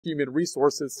human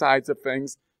resources sides of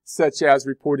things, such as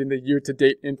reporting the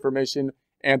year-to-date information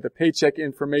and the paycheck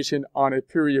information on a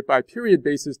period-by-period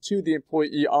basis to the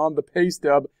employee on the pay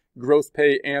stub, gross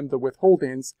pay, and the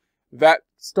withholdings. That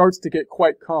starts to get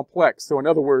quite complex. So in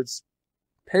other words,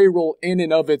 payroll in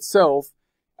and of itself,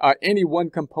 any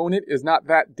one component is not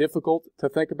that difficult to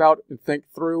think about and think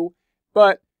through.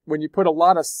 But when you put a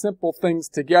lot of simple things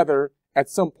together, at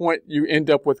some point you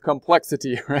end up with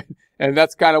complexity, right? And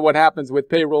that's kind of what happens with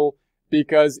payroll,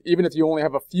 because even if you only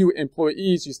have a few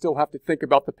employees, you still have to think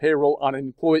about the payroll on an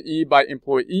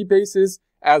employee-by-employee basis,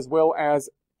 as well as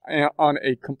on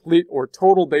a complete or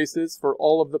total basis for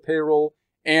all of the payroll,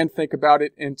 and think about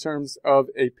it in terms of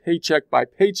a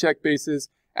paycheck-by-paycheck basis,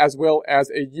 as well as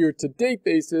a year-to-date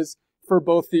basis for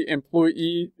both the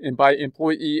employee and by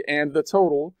employee and the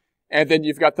total. And then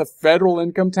you've got the federal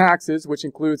income taxes, which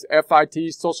includes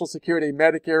FIT, Social Security,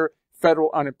 Medicare,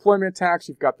 federal unemployment tax.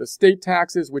 You've got the state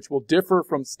taxes, which will differ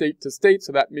from state to state.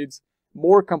 So that means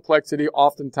more complexity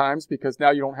oftentimes, because now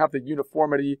you don't have the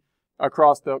uniformity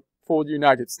across the full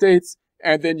United States.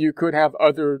 And then you could have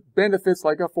other benefits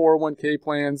like a 401k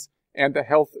plans and the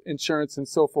health insurance and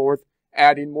so forth,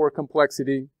 adding more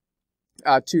complexity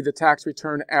to the tax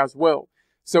return as well.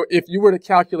 So if you were to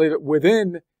calculate it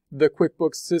within the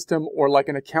QuickBooks system or like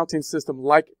an accounting system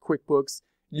like QuickBooks,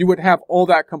 you would have all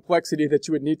that complexity that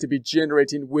you would need to be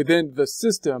generating within the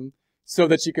system so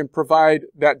that you can provide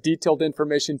that detailed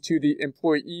information to the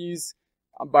employees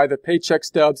by the paycheck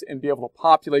stubs and be able to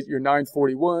populate your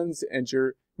 941s and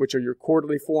which are your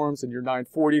quarterly forms, and your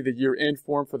 940, the year-end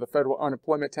form for the federal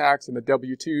unemployment tax, and the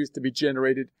W-2s to be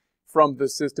generated from the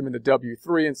system in the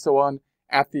W-3 and so on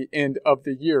at the end of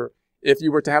the year. If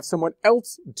you were to have someone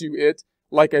else do it,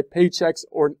 like a Paychex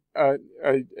or an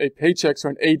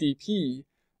ADP,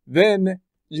 then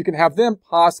you can have them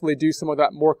possibly do some of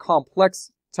that more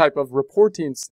complex type of reporting